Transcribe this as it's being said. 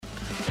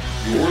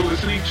You're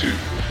listening to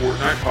the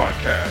Fortnite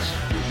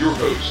Podcast with your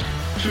host,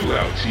 Too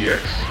Loud TX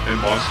and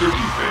Monster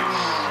Defense.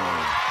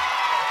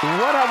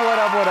 What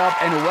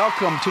up, and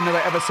welcome to another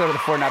episode of the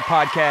Fortnite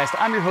Podcast.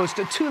 I'm your host,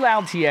 Too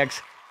Loud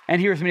TX, and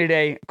here with me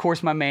today, of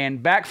course, my man,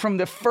 back from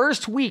the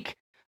first week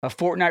of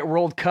Fortnite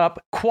World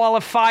Cup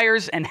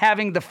qualifiers and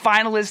having the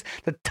finalists,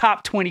 the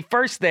top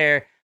 21st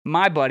there,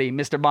 my buddy,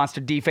 Mr.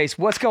 Monster Defense.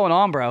 What's going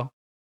on, bro?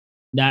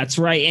 That's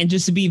right. And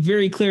just to be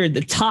very clear,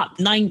 the top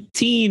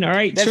 19. All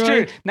right, that's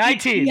Troy? true.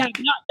 19. We have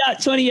not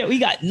got 20 yet. We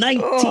got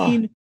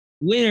 19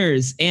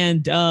 winners.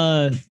 And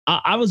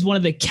I was one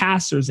of the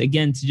casters,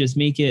 again, to just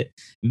make it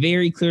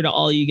very clear to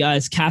all you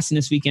guys. Casting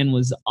this weekend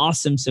was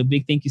awesome. So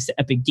big thank yous to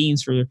Epic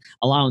Games for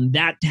allowing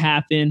that to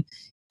happen.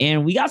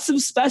 And we got some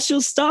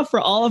special stuff for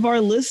all of our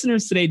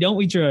listeners today, don't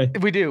we, Troy?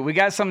 We do. We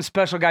got some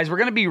special guys. We're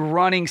going to be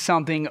running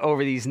something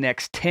over these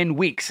next 10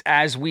 weeks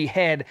as we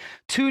head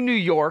to New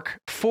York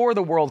for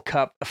the World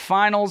Cup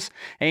finals.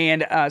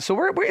 And so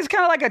it's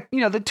kind of like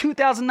the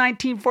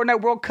 2019 Fortnite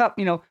World Cup,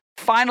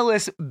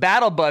 finalist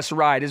battle bus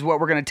ride is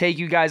what we're going to take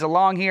you guys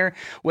along here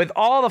with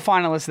all the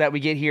finalists that we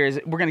get here. Is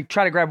we're going to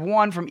try to grab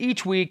one from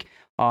each week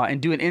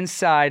and do an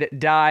inside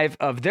dive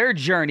of their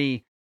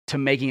journey to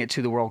making it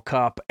to the World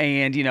Cup.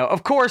 And,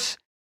 of course,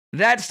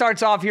 that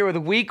starts off here with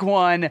week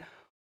one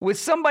with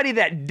somebody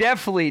that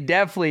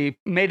definitely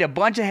made a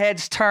bunch of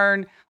heads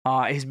turn,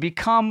 has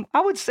become,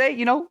 I would say,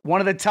 one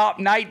of the top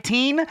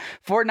 19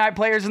 Fortnite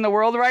players in the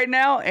world right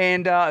now.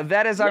 And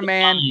that is our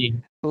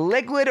man,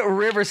 Liquid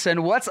Riversan.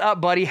 What's up,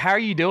 buddy? How are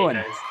you doing?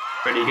 Hey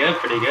pretty good.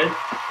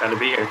 Glad to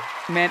be here.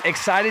 Man,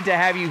 excited to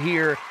have you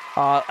here.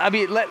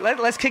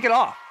 Let's kick it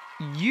off.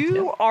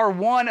 You are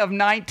one of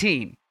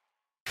 19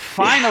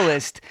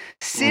 finalists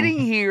sitting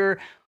here.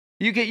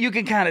 You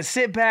can kind of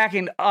sit back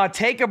and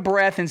take a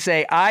breath and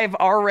say, I've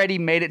already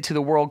made it to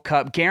the World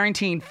Cup,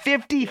 guaranteeing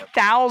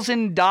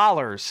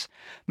 $50,000.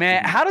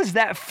 Man, how does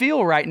that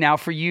feel right now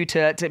for you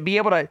to be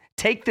able to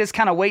take this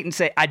kind of weight and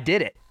say, I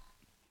did it?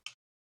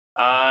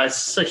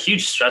 It's a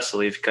huge stress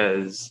relief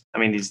because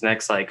these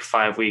next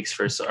 5 weeks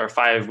or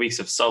 5 weeks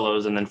of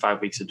solos and then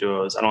 5 weeks of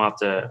duos. I don't have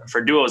to.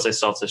 For duos, I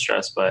still have to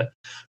stress, but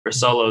for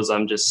solos, I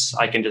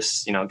can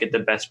just get the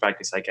best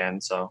practice I can.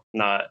 So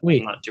not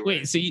too.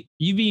 Wait, so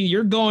you mean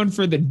you're going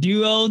for the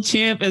duo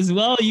champ as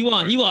well? You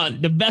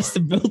want the best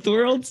of both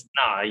worlds?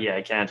 Nah, yeah,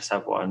 I can't just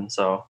have one.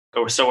 So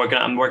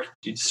I'm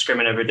working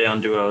scrimming every day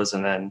on duos,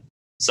 and then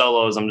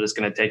solos. I'm just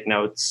gonna take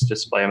notes,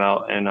 just play them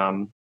out,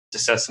 and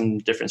discuss some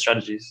different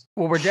strategies.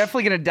 Well, we're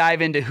definitely going to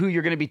dive into who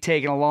you're going to be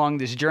taking along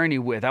this journey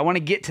with. I want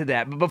to get to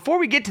that. But before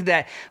we get to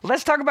that,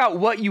 let's talk about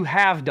what you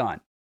have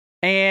done.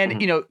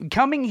 And,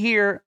 coming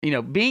here,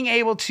 being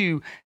able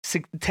to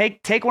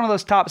take one of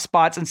those top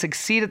spots and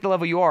succeed at the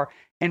level you are.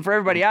 And for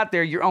everybody out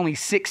there, you're only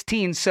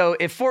 16. So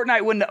if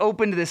Fortnite wouldn't have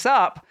opened this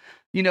up,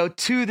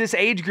 to this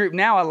age group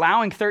now,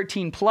 allowing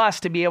 13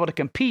 plus to be able to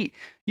compete,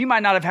 you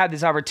might not have had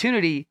this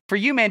opportunity. For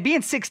you, man,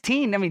 being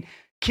 16,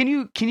 Can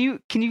you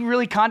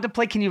really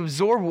contemplate? Can you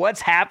absorb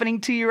what's happening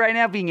to you right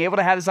now, being able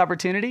to have this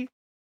opportunity?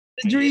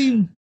 The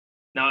dream.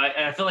 No,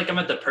 I feel like I'm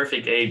at the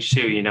perfect age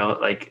too.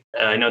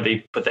 I know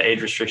they put the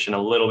age restriction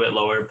a little bit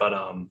lower, but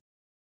I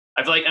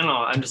feel like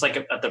I'm just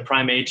at the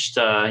prime age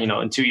to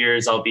in 2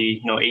 years I'll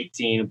be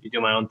 18, I'll be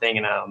doing my own thing,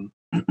 and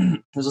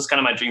this is kind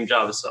of my dream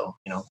job. So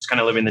just kind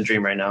of living the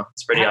dream right now.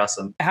 It's pretty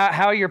awesome.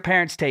 How are your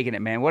parents taking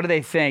it, man? What do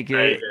they think?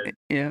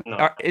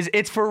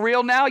 It's for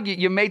real now?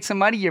 You made some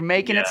money. You're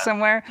making it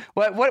somewhere.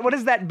 What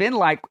has that been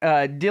like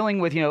dealing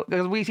with?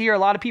 Because we hear a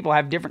lot of people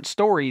have different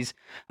stories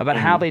about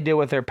how they deal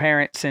with their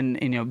parents, and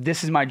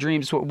this is my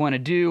dream. It's what we want to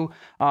do.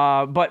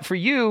 But for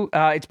you,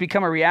 it's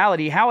become a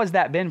reality. How has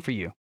that been for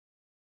you?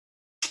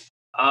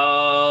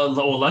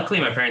 Well, luckily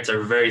my parents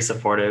are very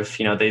supportive.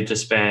 They've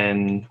just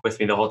been with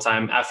me the whole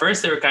time. At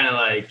first they were kind of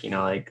like,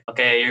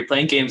 okay, you're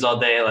playing games all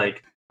day.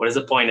 Like, what is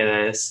the point of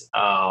this?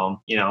 I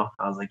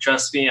was like,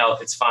 trust me,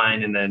 it's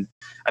fine. And then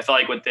I feel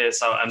like with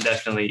this, I'm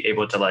definitely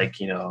able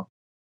to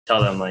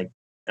tell them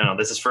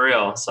this is for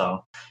real.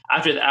 So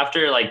after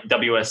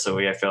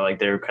WSOE, I feel like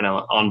they were kind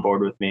of on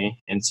board with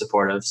me and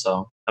supportive.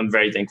 So I'm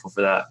very thankful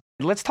for that.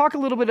 Let's talk a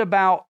little bit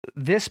about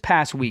this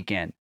past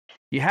weekend.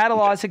 You had a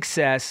lot of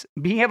success,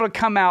 being able to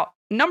come out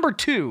number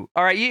 2.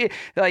 All right, you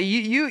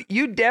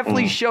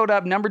definitely showed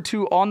up number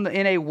 2 on the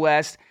NA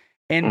West,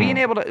 and being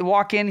able to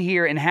walk in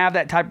here and have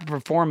that type of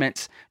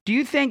performance. Do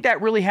you think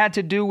that really had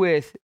to do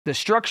with the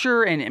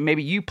structure, and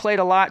maybe you played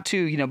a lot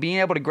to being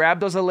able to grab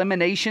those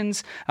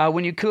eliminations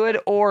when you could,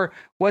 or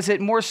was it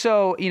more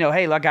so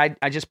hey, look,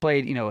 I just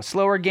played a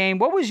slower game?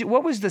 What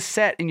was the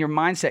set in your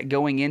mindset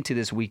going into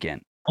this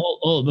weekend?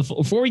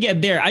 Before we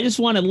get there, I just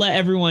want to let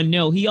everyone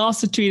know he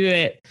also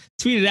tweeted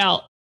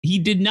out he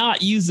did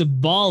not use a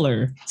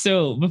baller.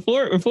 So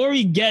before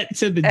we get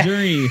to the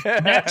journey, is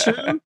that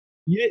true?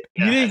 You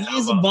didn't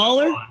use a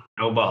baller?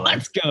 No baller.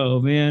 Let's go,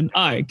 man.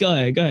 All right, go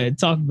ahead.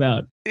 Talk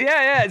about it.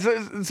 Yeah.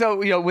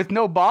 So with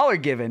no baller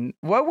given,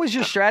 what was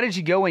your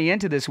strategy going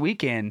into this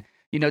weekend?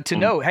 To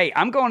know, hey,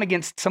 I'm going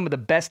against some of the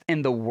best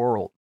in the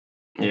world.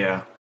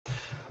 Yeah.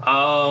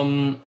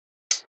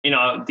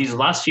 these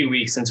last few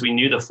weeks, since we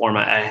knew the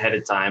format ahead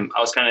of time, I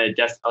was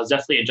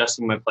definitely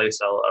adjusting my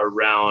playstyle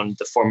around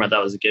the format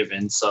that was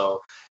given.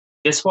 So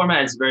this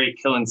format is very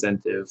kill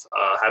incentive.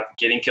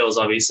 Getting kills,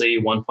 obviously,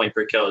 1 point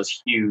per kill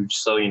is huge.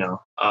 So,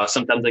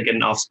 sometimes I get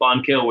an off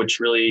spawn kill,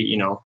 which really,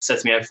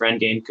 sets me up for end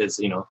game because,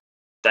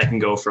 that can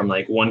go from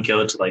like 1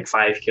 kill to like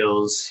 5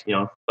 kills,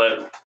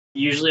 but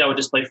usually I would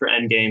just play for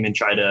end game and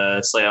try to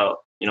slay out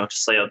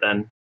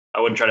then.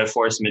 I wouldn't try to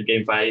force mid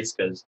game fights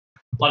because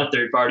a lot of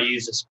third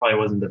parties just probably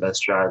wasn't the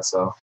best strat.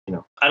 So,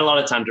 I had a lot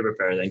of time to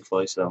prepare,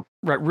 thankfully. So,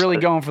 right, really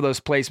going for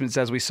those placements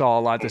as we saw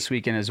a lot this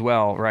weekend as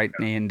well, right?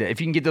 And if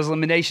you can get those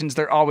eliminations,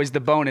 they're always the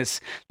bonus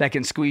that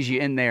can squeeze you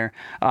in there.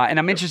 And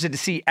I'm interested to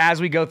see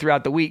as we go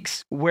throughout the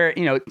weeks where,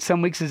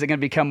 some weeks is it going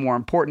to become more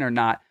important or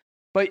not.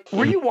 But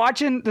were you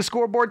watching the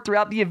scoreboard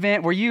throughout the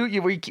event? Were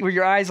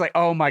your eyes like,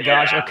 oh my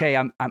gosh, okay,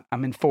 I'm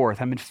in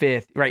 4th, I'm in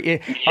 5th,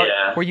 right?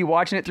 Were you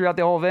watching it throughout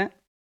the whole event?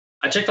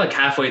 I checked like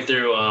halfway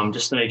through,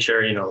 just to make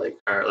sure,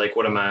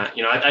 what am I?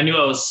 I knew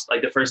I was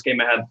like the first game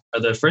I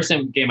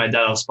died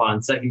off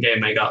spawn. Second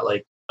game I got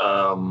like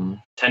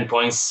 10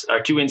 points or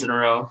 2 wins in a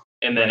row,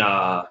 and then and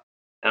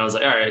I was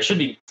like, all right, it should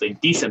be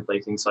like decent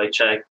placing. So I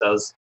checked. I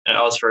was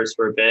first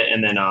for a bit,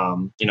 and then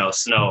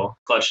Snow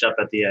clutched up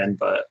at the end,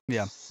 but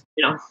yeah,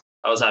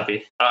 I was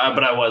happy.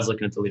 But I was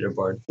looking at the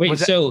leaderboard. Wait,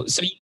 so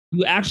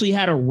you actually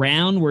had a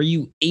round where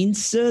you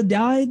insta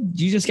died?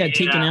 You just got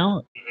taken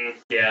out? Mm-hmm.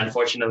 Yeah,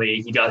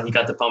 unfortunately, he got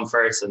the pump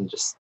first and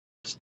just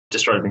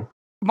destroyed me.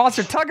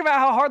 Monster, talk about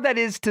how hard that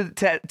is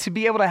to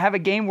be able to have a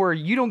game where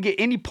you don't get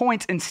any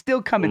points and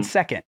still come in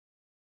second.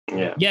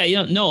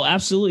 Yeah, no,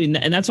 absolutely.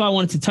 And that's why I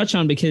wanted to touch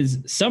on, because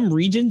some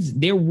regions,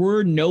 there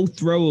were no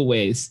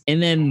throwaways.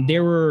 And then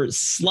there were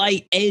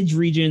slight edge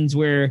regions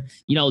where,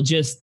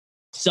 just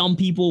some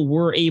people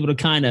were able to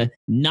kind of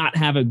not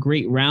have a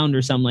great round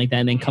or something like that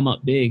and then come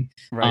up big.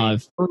 Right.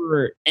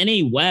 For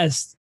NA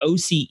West,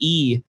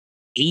 OCE,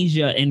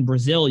 Asia, and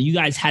Brazil, you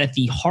guys had it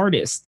the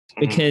hardest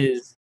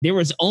because there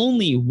was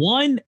only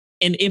one,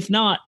 and if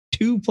not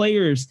 2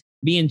 players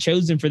being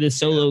chosen for this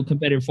solo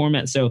competitive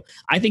format. So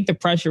I think the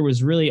pressure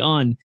was really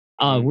on.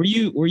 Were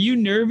you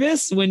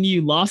nervous when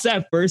you lost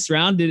that first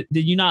round? Did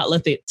you not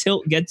let the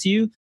tilt get to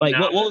you? Like,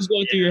 what was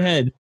going through your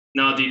head?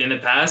 No, dude. In the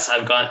past,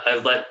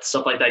 I've let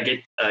stuff like that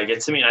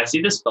get to me, and I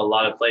see this with a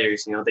lot of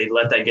players. They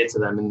let that get to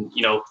them, and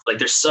like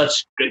there's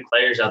such good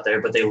players out there,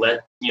 but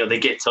they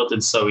get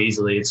tilted so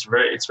easily. It's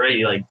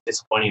very like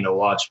disappointing to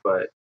watch.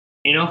 But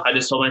I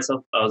just told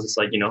myself, I was just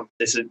like,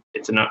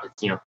 it's enough.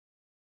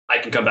 I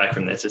can come back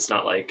from this. It's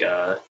not like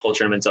whole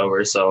tournament's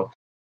over. So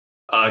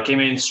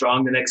came in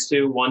strong the next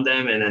 2, won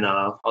them, and then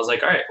I was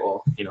like, all right,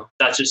 well,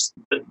 that's just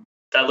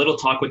that little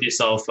talk with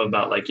yourself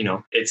about like,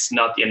 it's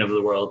not the end of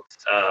the world.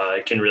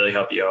 It can really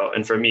help you out.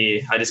 And for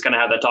me, I just kind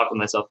of have that talk with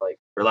myself, like,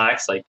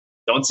 relax, like,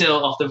 don't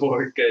tilt off the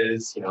board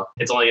because,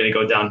 it's only going to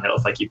go downhill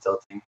if I keep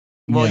tilting.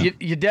 Well,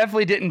 you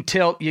definitely didn't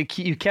tilt. You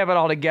kept it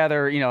all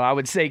together. I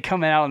would say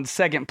coming out in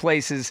second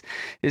place is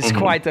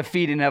quite the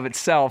feat in of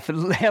itself.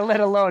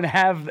 Let alone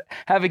have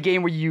a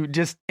game where you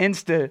just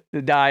insta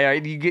die.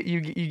 Right?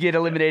 You get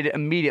eliminated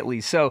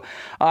immediately. So,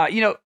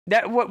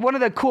 that one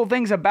of the cool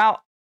things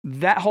about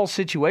that whole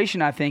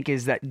situation, I think,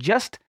 is that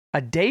just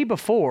a day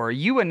before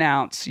you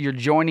announce you're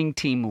joining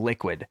Team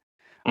Liquid,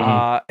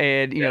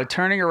 and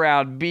turning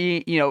around,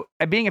 being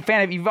a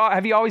fan.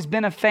 Have you always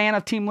been a fan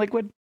of Team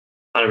Liquid?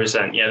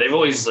 100%. Yeah, they've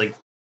always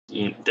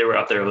they were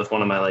up there with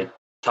one of my like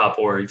top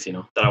orgs,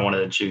 that I wanted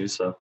to choose.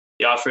 So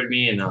he offered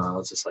me, and I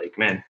was just like,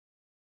 man,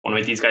 I want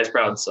to make these guys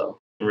proud. So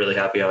I'm really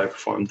happy how I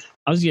performed.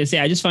 I was gonna say,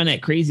 I just find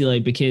that crazy,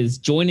 like, because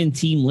joining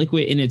Team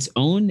Liquid in its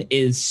own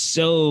is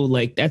so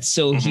that's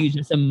so huge.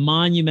 It's a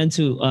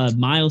monumental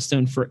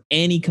milestone for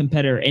any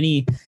competitor,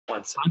 any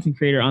content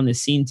creator on the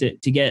scene to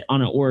get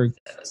on an org.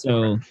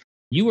 So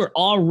you were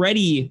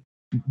already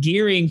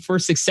gearing for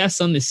success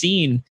on the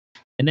scene.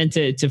 And then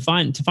to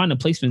find a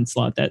placement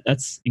slot,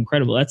 that's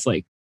incredible. That's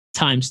like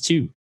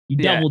 ×2. You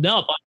doubled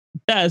up on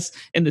success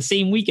in the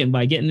same weekend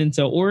by getting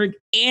into org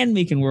and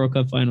making World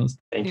Cup finals.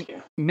 Thank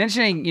you.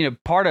 Mentioning,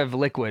 part of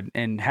Liquid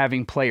and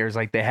having players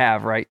like they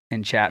have, right,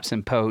 in Chaps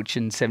and Poach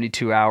and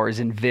 72 Hours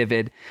and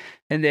Vivid,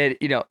 and then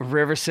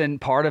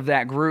Riversan, part of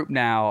that group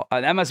now.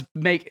 That must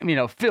make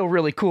feel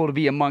really cool to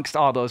be amongst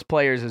all those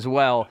players as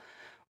well.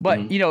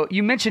 But,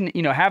 you mentioned,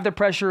 have the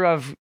pressure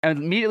of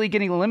immediately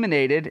getting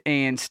eliminated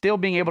and still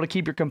being able to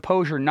keep your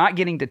composure, not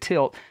getting to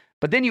tilt.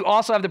 But then you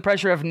also have the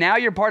pressure of now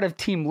you're part of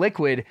Team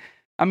Liquid.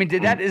 I mean,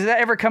 does that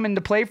ever come into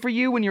play for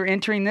you when you're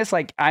entering this?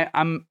 Like,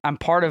 I'm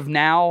part of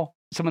now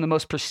some of the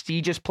most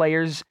prestigious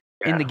players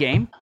in the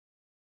game?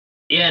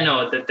 Yeah,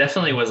 no, that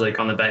definitely was like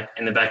in the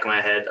back of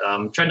my head.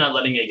 Try not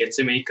letting it get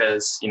to me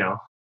because,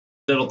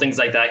 little things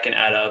like that can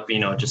add up,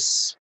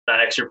 just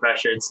that extra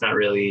pressure. It's not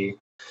really...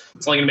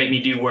 It's only going to make me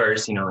do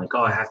worse, like,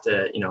 oh, I have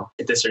to,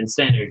 hit this certain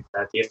standard.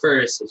 I have to get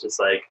first. It's just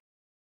like,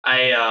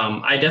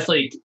 I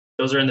definitely,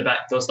 those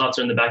thoughts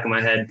are in the back of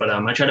my head, but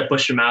I try to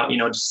push them out,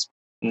 just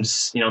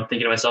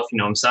thinking to myself,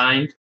 I'm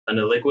signed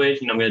under Liquid,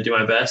 I'm going to do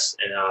my best.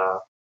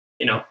 And,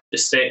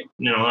 just stay,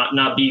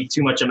 not be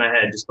too much in my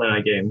head, just play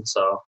my game.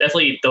 So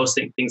definitely those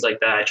things like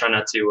that, I try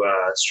not to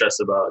stress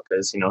about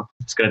because,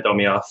 it's going to throw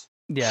me off.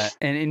 Yeah,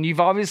 and you've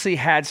obviously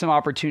had some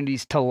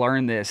opportunities to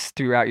learn this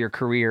throughout your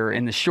career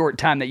in the short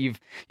time that you've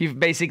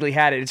basically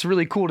had it. It's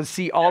really cool to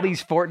see all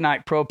these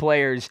Fortnite pro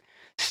players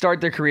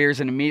start their careers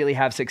and immediately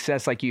have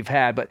success like you've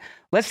had. But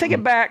let's take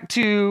it back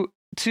to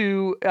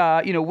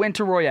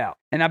Winter Royale.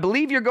 And I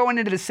believe you're going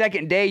into the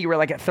second day. You were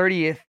like at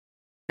 30th,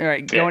 all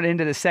right, going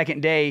into the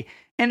second day.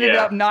 Ended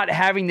up not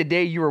having the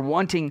day you were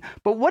wanting.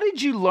 But what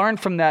did you learn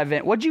from that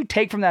event? What did you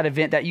take from that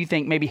event that you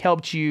think maybe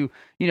helped you,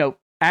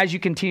 as you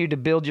continue to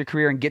build your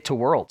career and get to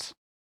Worlds?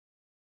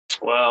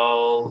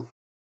 Well,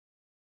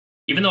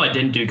 even though I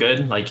didn't do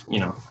good,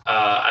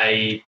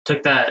 I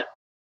took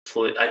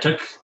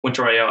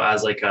Winter Royale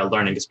as like a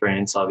learning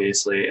experience,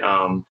 obviously,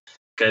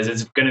 because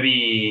it's going to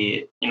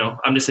be,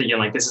 I'm just thinking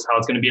like, this is how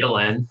it's going to be to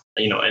land,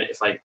 and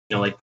if I,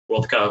 like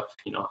World Cup,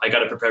 I got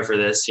to prepare for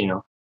this,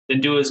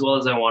 didn't do as well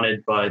as I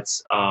wanted, but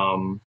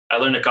I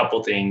learned a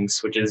couple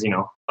things, which is,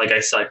 like I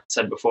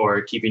said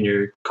before, keeping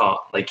your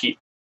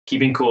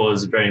keeping cool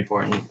is very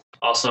important.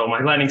 Also,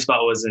 my landing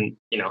spot wasn't,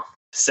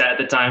 set at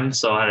the time,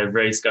 so I had a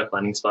very scuffed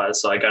landing spot.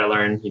 So I got to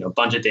learn, a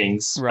bunch of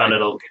things. Right. Found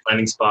out a good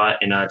landing spot,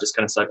 and just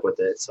kind of stuck with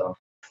it. So,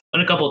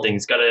 learned a couple of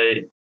things. Got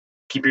to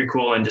keep your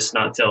cool and just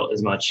not tilt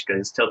as much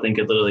because tilting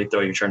could literally throw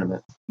your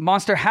tournament.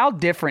 Monster, how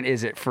different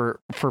is it for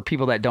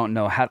people that don't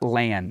know how to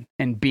land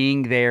and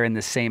being there in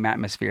the same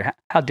atmosphere?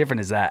 How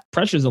different is that?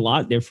 Pressure's a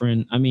lot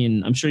different. I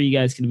mean, I'm sure you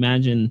guys can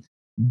imagine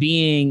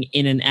being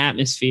in an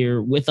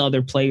atmosphere with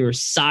other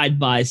players side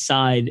by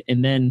side.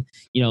 And then,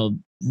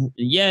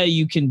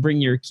 you can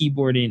bring your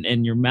keyboard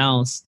and your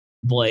mouse,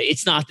 but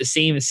it's not the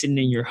same as sitting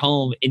in your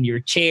home, in your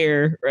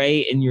chair,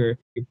 right? In your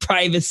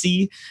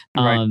privacy.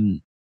 Right.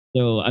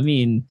 So, I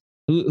mean,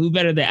 who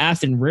better than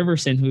Aston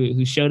Riversan,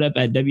 who showed up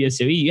at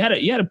WSOE? You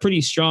had a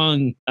pretty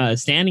strong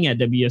standing at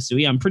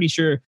WSOE. I'm pretty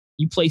sure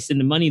you placed in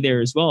the money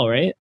there as well,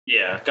 right?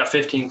 Yeah, got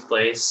 15th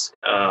place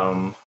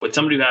with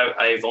somebody who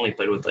I've only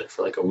played with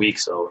for like a week.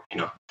 So,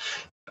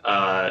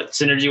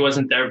 synergy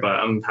wasn't there, but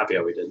I'm happy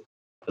how we did.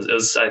 It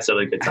was I'd say,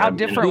 a good time. How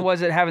different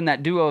was it having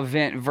that duo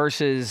event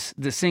versus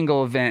the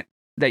single event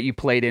that you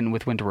played in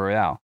with Winter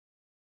Royale?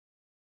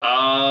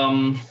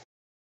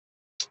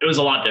 It was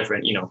a lot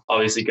different,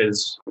 obviously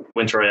because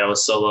Winter Royale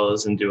was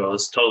solos and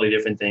duos, totally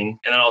different thing.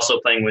 And then also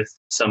playing with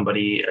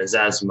somebody,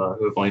 Zazma,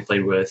 who I only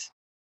played with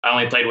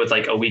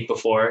like a week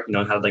before,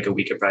 had like a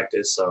week of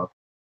practice. So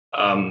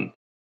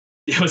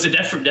it was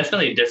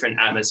definitely a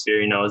different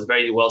atmosphere. It was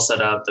very well set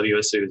up.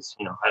 WSU,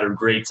 had a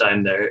great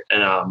time there.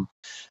 And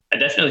I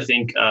definitely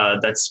think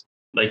that's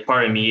like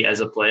part of me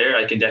as a player.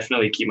 I can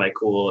definitely keep my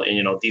cool.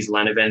 And, these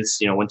LAN events,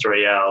 Winter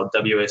Royale,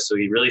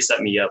 WSU really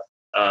set me up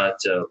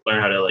to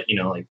learn how to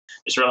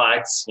just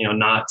relax,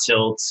 not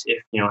tilt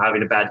if,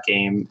 having a bad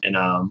game. And,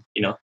 I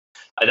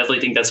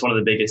definitely think that's one of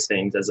the biggest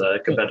things as a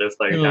competitive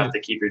player. You have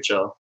to keep your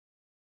chill.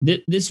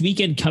 This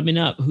weekend coming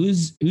up,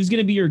 who's going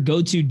to be your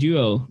go-to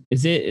duo?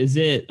 Is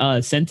it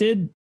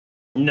Scented?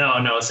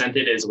 No,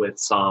 Scented is with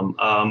Sam.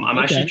 I'm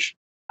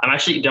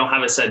actually don't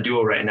have a set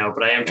duo right now,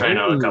 but I am trying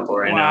out a couple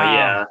right now.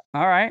 Yeah.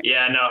 All right.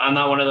 Yeah, no, I'm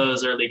not one of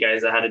those early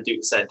guys that had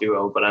a set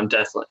duo, but I'm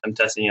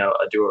testing out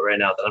a duo right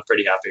now that I'm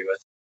pretty happy with.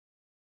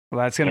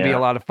 Well, that's going to be a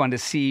lot of fun to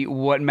see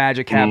what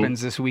magic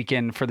happens this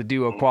weekend for the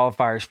duo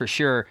qualifiers for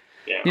sure.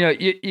 Yeah.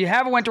 You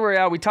have a Winter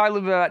Royale. We talked a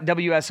little bit about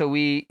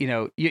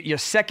WSOE. You're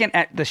second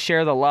at the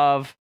Share the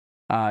Love.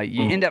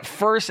 You end up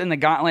first in the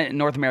Gauntlet in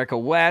North America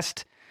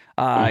West.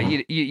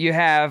 You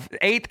have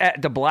 8th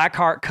at the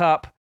Blackheart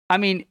Cup. I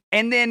mean,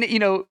 and then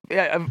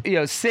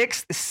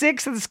sixth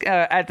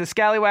at the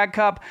Scallywag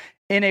Cup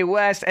in a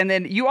West, and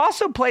then you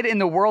also played in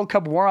the World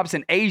Cup warm-ups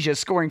in Asia,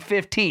 scoring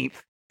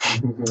 15th.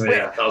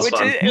 Yeah, that was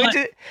fun.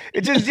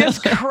 Which is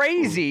just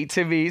crazy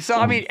to me. So,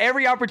 I mean,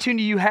 every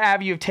opportunity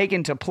you've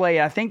taken to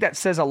play. I think that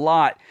says a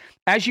lot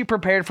as you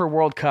prepared for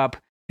World Cup.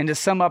 And to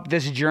sum up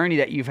this journey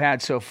that you've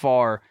had so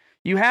far,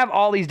 you have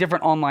all these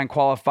different online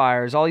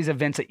qualifiers, all these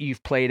events that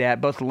you've played at,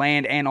 both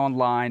land and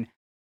online.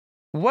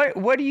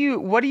 What do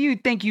you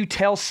think you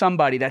tell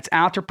somebody that's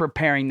out there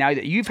preparing now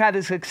that you've had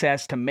the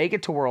success to make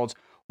it to Worlds?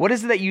 What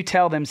is it that you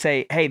tell them,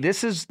 say, hey,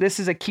 this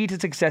is a key to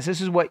success.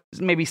 This is what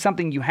maybe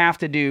something you have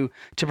to do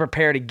to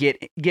prepare to get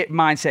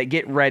mindset,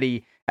 get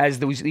ready as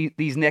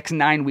these next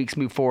 9 weeks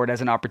move forward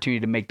as an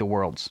opportunity to make the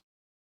Worlds?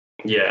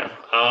 Yeah.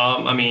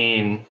 I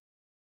mean,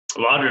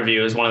 VOD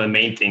review is one of the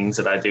main things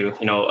that I do.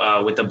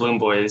 With the Bloom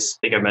Boys,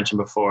 I think I mentioned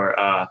before,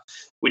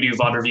 we do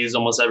VOD reviews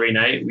almost every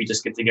night. We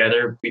just get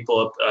together, we pull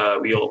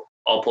up, we'll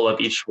all pull up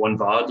each one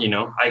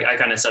VOD. I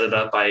kind of set it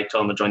up. I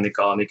tell them to join the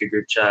call, make a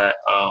group chat.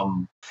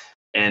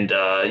 And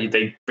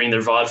they bring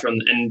their VOD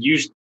and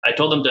usually I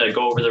told them to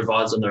go over their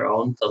VODs on their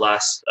own. The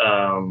last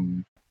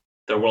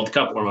the World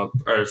Cup warm up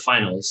or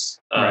finals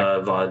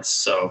VODs.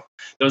 So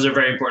those are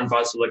very important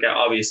VODs to look at,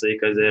 obviously,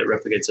 because it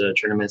replicates a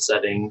tournament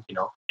setting,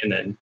 and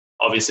then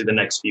obviously the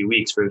next few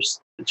weeks for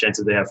the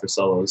chances they have for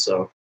solos.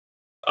 So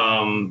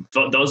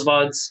those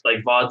VODs,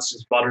 like VODs,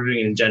 just VOD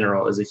reviewing in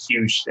general is a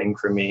huge thing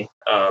for me,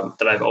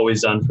 that I've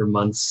always done for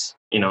months,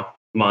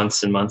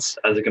 months and months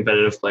as a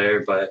competitive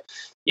player. But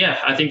yeah,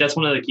 I think that's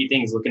one of the key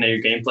things, looking at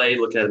your gameplay,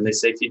 looking at the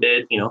mistakes you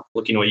did,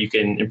 looking at what you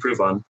can improve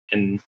on.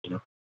 And,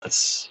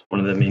 that's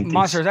one of the main things.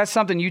 Monsters, that's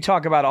something you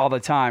talk about all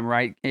the time,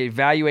 right?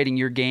 Evaluating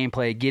your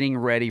gameplay, getting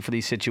ready for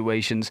these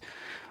situations.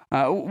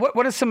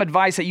 What is some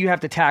advice that you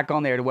have to tack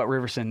on there to what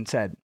Riversan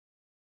said?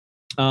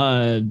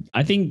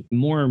 I think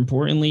more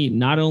importantly,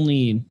 not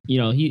only,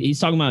 he's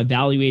talking about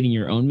evaluating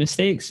your own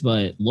mistakes,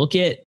 but look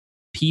at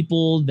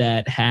people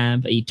that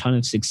have a ton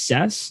of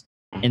success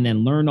and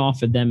then learn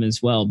off of them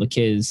as well,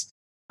 because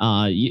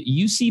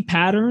you see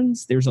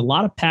patterns. There's a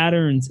lot of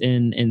patterns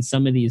in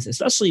some of these,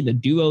 especially the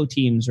duo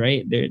teams,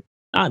 right? They're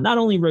not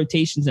only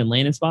rotations and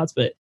landing spots,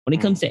 but when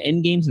it comes to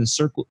end games and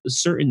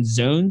certain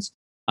zones,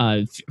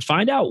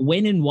 find out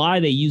when and why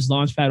they use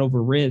Launchpad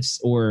over Rifts,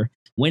 or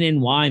when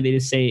and why they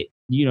just say,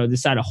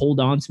 decide to hold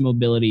on to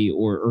mobility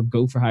or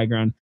go for high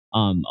ground.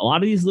 A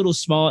lot of these little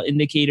small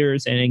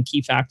indicators and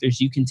key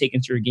factors you can take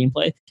into your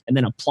gameplay and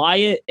then apply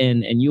it,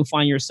 and you'll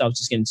find yourself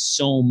just getting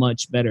so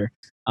much better.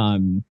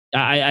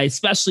 I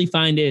especially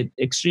find it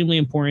extremely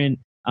important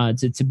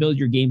to build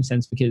your game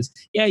sense, because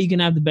you can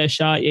have the best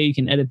shot, you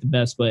can edit the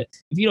best, but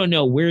if you don't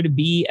know where to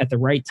be at the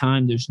right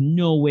time, there's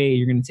no way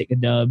you're going to take a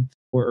dub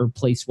or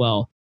place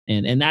well.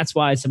 And that's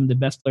why some of the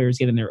best players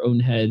get in their own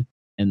head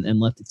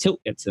and let the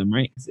tilt get to them,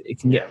 right? 'Cause it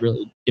can get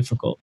really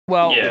difficult.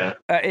 Well,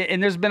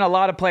 and there's been a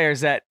lot of players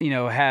that,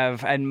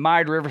 have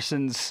admired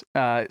Riversan's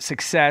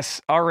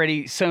success,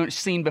 already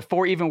seen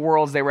before even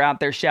Worlds. They were out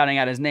there shouting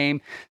out his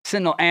name.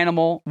 Sentinel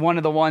Animal, one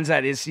of the ones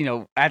that is,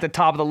 at the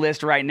top of the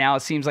list right now.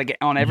 It seems like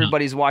on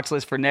everybody's watch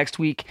list for next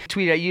week.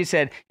 Tweet at you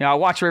said, I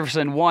watched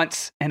Riversan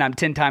once and I'm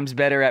 10 times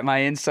better at my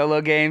in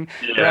solo game,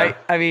 right?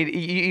 I mean,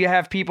 you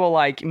have people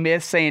like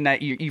Myth saying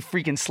that you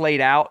freaking slayed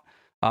out.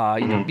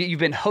 You've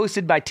been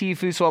hosted by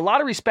Tfue, so a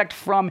lot of respect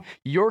from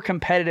your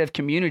competitive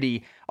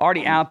community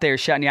already out there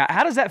shouting you out.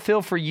 How does that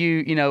feel for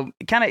you?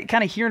 Kind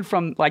of hearing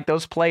from like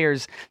those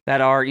players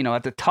that are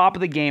at the top of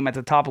the game, at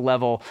the top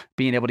level,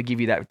 being able to give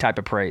you that type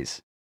of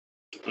praise.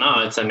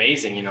 No, it's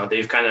amazing.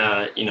 They've kind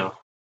of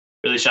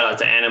really shout out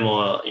to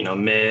Animal,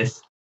 Myth,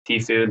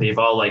 Tfue. They've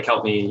all like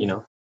helped me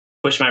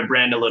push my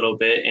brand a little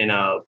bit and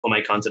put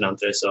my content out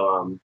there.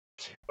 So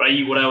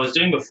what I was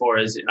doing before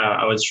is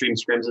I would stream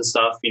scrims and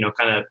stuff,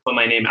 kind of put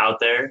my name out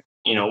there.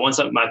 Once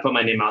I put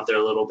my name out there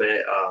a little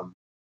bit,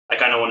 I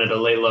kind of wanted to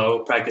lay low,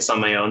 practice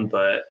on my own.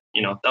 But,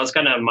 that was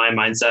kind of my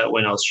mindset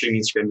when I was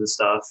streaming scrims and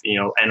stuff.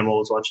 Animal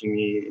was watching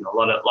me, a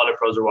lot of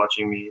pros were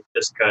watching me,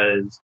 just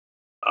because,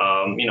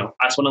 I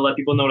just want to let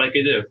people know what I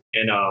could do.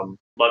 And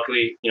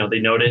luckily, they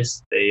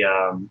noticed. They,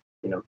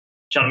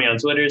 shout me on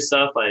Twitter and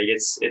stuff. Like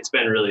it's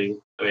been really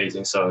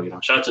amazing. So,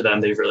 shout out to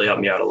them. They've really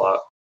helped me out a lot.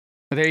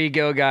 There you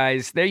go,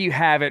 guys. There you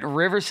have it.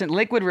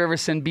 Liquid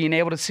Riversan being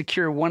able to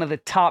secure one of the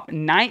top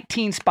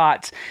 19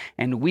 spots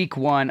in week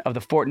 1 of the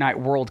Fortnite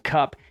World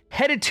Cup.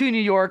 Headed to New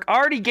York,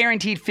 already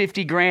guaranteed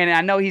 50 grand. And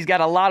I know he's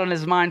got a lot on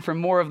his mind for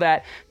more of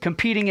that,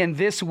 competing in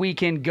this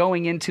weekend,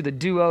 going into the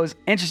duos.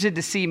 Interested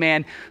to see,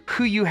 man,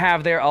 who you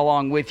have there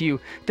along with you.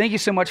 Thank you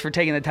so much for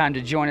taking the time to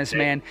join us,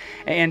 man.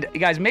 And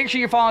guys, make sure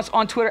you follow us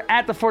on Twitter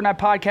at the Fortnite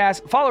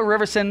Podcast. Follow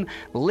Riversan,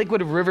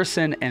 Liquid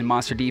Riversan, and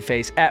Monster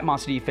D-Face at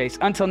Monster D-Face.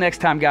 Until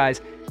next time,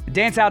 guys,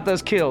 dance out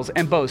those kills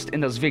and boast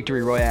in those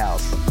victory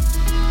royales.